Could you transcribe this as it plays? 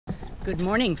Good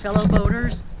morning, fellow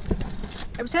boaters.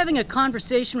 I was having a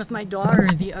conversation with my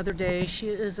daughter the other day. She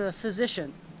is a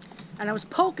physician, and I was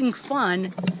poking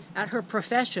fun at her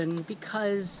profession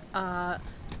because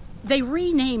they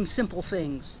rename simple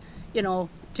things. You know,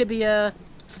 tibia,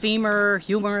 femur,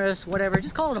 humerus, whatever.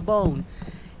 Just call it a bone.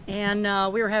 And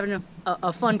we were having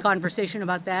a fun conversation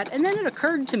about that. And then it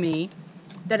occurred to me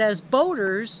that as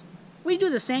boaters, we do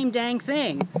the same dang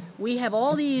thing. We have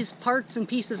all these parts and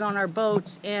pieces on our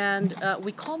boats, and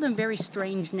we call them very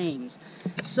strange names.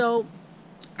 So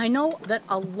I know that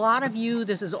a lot of you,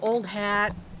 this is old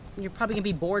hat, you're probably gonna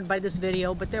be bored by this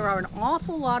video, but there are an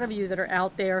awful lot of you that are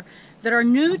out there that are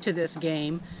new to this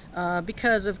game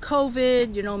because of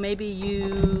COVID. You know, maybe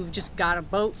you just got a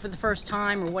boat for the first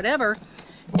time or whatever,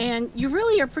 and you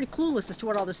really are pretty clueless as to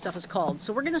what all this stuff is called.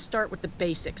 So we're gonna start with the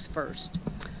basics first.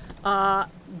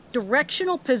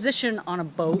 Directional position on a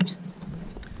boat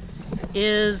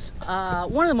is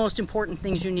one of the most important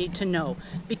things you need to know,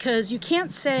 because you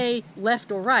can't say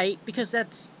left or right because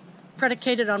that's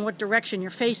predicated on what direction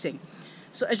you're facing.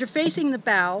 So as you're facing the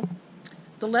bow,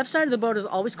 the left side of the boat is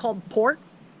always called port,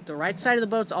 the right side of the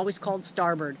boat is always called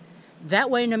starboard. That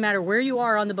way, no matter where you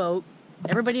are on the boat,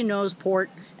 everybody knows port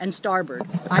and starboard.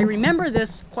 I remember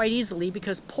this quite easily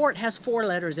because port has 4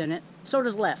 letters in it, so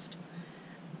does left.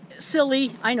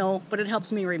 Silly, I know, but it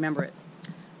helps me remember it.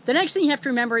 The next thing you have to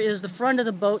remember is the front of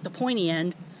the boat, the pointy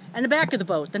end, and the back of the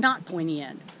boat, the not pointy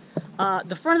end.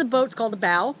 The front of the boat is called the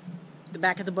bow. The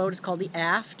back of the boat is called the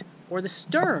aft or the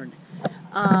stern.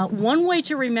 One way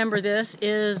to remember this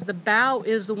is the bow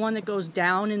is the one that goes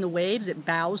down in the waves. It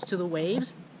bows to the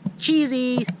waves.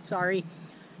 Cheesy, sorry.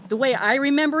 The way I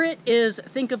remember it is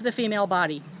think of the female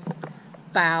body.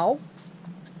 Bow,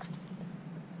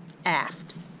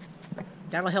 aft.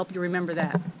 That'll help you remember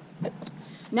that.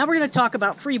 Now we're going to talk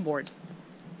about freeboard.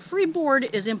 Freeboard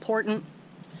is important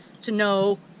to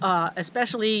know,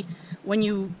 especially when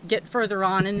you get further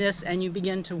on in this and you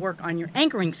begin to work on your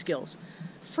anchoring skills.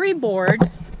 Freeboard,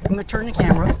 I'm going to turn the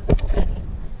camera.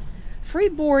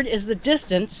 Freeboard is the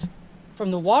distance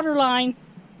from the waterline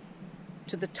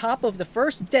to the top of the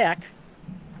first deck,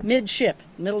 midship,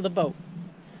 middle of the boat.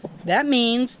 That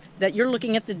means that you're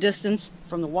looking at the distance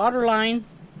from the waterline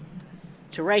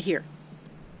to right here.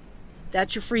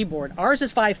 That's your freeboard. Ours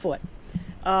is 5 foot.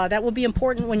 That will be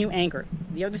important when you anchor.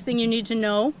 The other thing you need to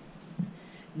know,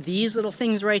 these little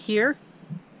things right here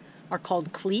are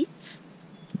called cleats.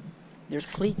 There's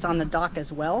cleats on the dock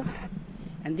as well.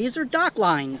 And these are dock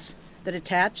lines that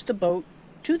attach the boat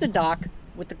to the dock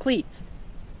with the cleats.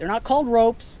 They're not called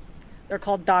ropes, they're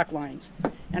called dock lines.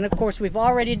 And of course, we've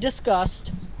already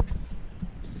discussed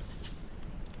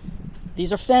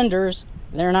these are fenders,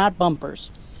 they're not bumpers.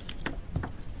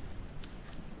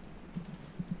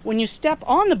 When you step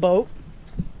on the boat,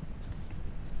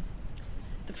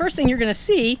 the first thing you're going to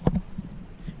see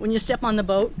when you step on the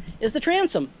boat is the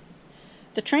transom.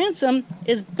 The transom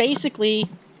is basically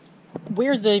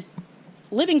where the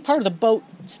living part of the boat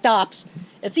stops.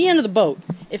 It's the end of the boat.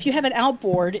 If you have an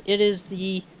outboard, it is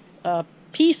the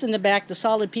piece in the back, the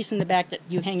solid piece in the back that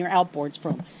you hang your outboards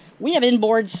from. We have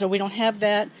inboards, so we don't have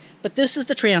that, but this is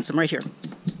the transom right here.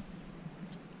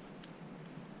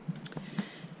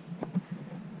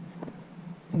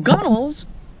 Gunnels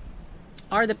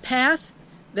are the path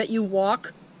that you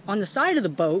walk on the side of the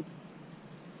boat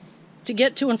to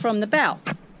get to and from the bow.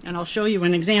 And I'll show you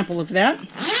an example of that.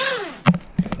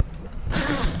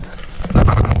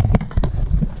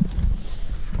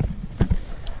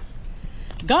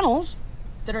 Gunnels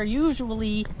that are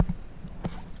usually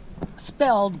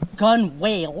spelled gun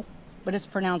whale, but it's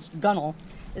pronounced gunnel,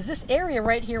 is this area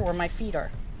right here where my feet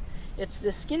are. It's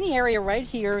this skinny area right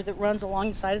here that runs along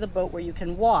the side of the boat where you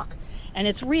can walk. And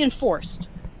it's reinforced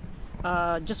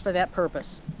just for that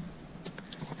purpose.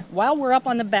 While we're up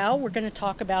on the bow, we're going to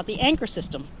talk about the anchor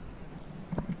system.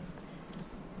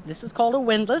 This is called a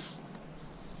windlass.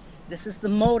 This is the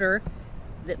motor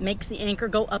that makes the anchor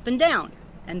go up and down.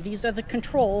 And these are the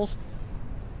controls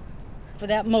for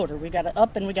that motor. We got it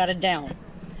up and we got it down.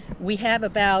 We have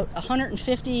about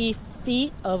 150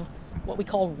 feet of what we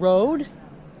call road.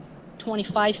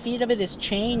 25 feet of it is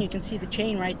chain. You can see the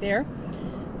chain right there.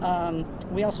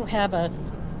 We also have a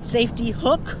safety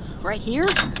hook right here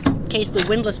in case the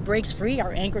windlass breaks free,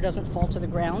 our anchor doesn't fall to the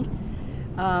ground.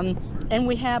 And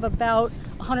we have about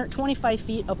 125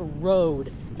 feet of a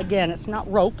road. Again, it's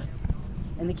not rope.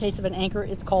 In the case of an anchor,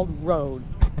 it's called road.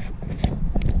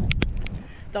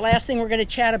 The last thing we're going to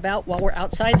chat about while we're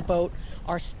outside the boat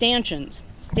are stanchions.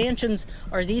 Stanchions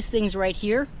are these things right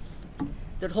here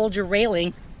that hold your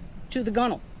railing to the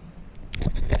gunnel.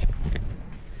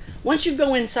 Once you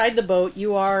go inside the boat,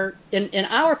 you are, in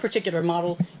our particular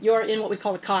model, you are in what we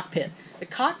call the cockpit. The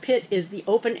cockpit is the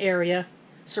open area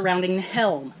surrounding the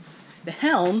helm. The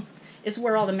helm is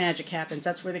where all the magic happens.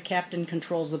 That's where the captain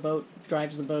controls the boat,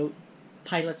 drives the boat,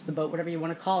 pilots the boat, whatever you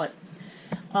want to call it.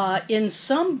 In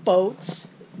some boats,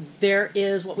 there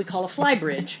is what we call a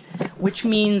flybridge, which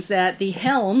means that the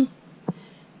helm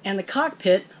and the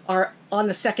cockpit are on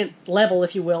the second level,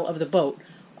 if you will, of the boat.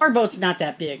 Our boat's not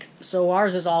that big, so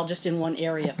ours is all just in one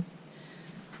area.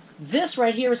 This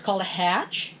right here is called a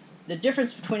hatch. The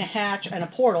difference between a hatch and a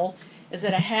portal is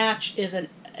that a hatch is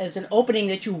an opening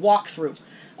that you walk through.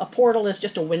 A portal is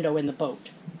just a window in the boat.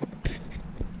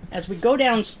 As we go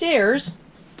downstairs,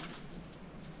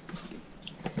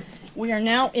 we are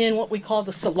now in what we call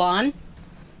the salon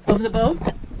of the boat.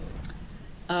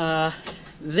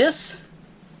 This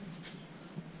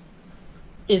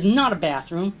is not a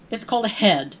bathroom. It's called a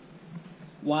head.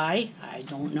 Why? I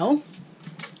don't know.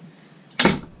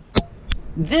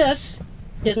 This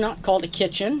is not called a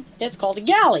kitchen. It's called a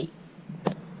galley.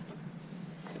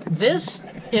 This,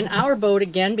 in our boat,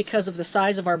 again, because of the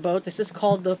size of our boat, this is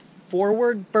called the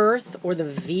forward berth or the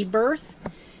V berth.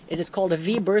 It is called a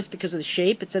V berth because of the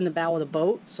shape. It's in the bow of the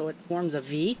boat, so it forms a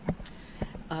V.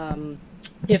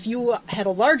 If you had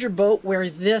a larger boat where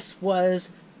this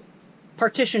was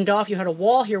partitioned off, you had a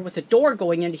wall here with a door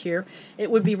going into here,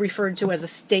 it would be referred to as a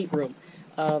stateroom,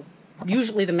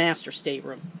 usually the master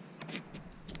stateroom.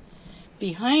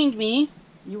 Behind me,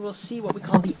 you will see what we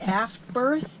call the aft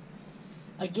berth.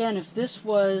 Again, if this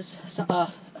was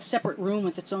a separate room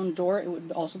with its own door, it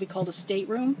would also be called a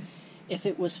stateroom. If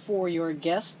it was for your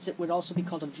guests, it would also be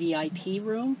called a VIP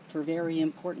room for very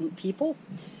important people.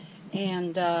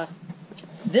 And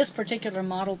this particular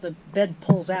model, the bed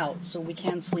pulls out, so we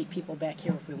can sleep people back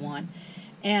here if we want.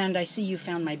 And I see you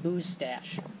found my booze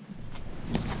stash.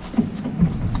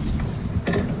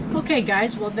 Okay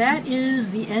guys, well that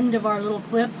is the end of our little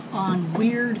clip on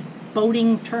weird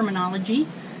boating terminology.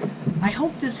 I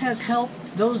hope this has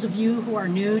helped those of you who are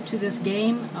new to this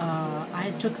game.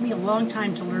 It took me a long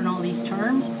time to learn all these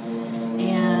terms,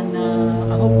 and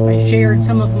I hope I shared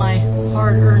some of my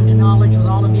hard-earned knowledge with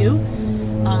all of you.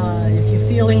 If you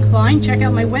feel inclined, check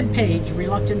out my webpage,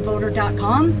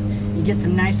 reluctantboater.com. You get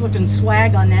some nice looking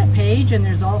swag on that page, and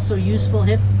there's also useful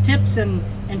tips and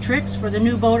tricks for the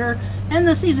new boater and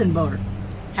the seasoned boater.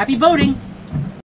 Happy boating!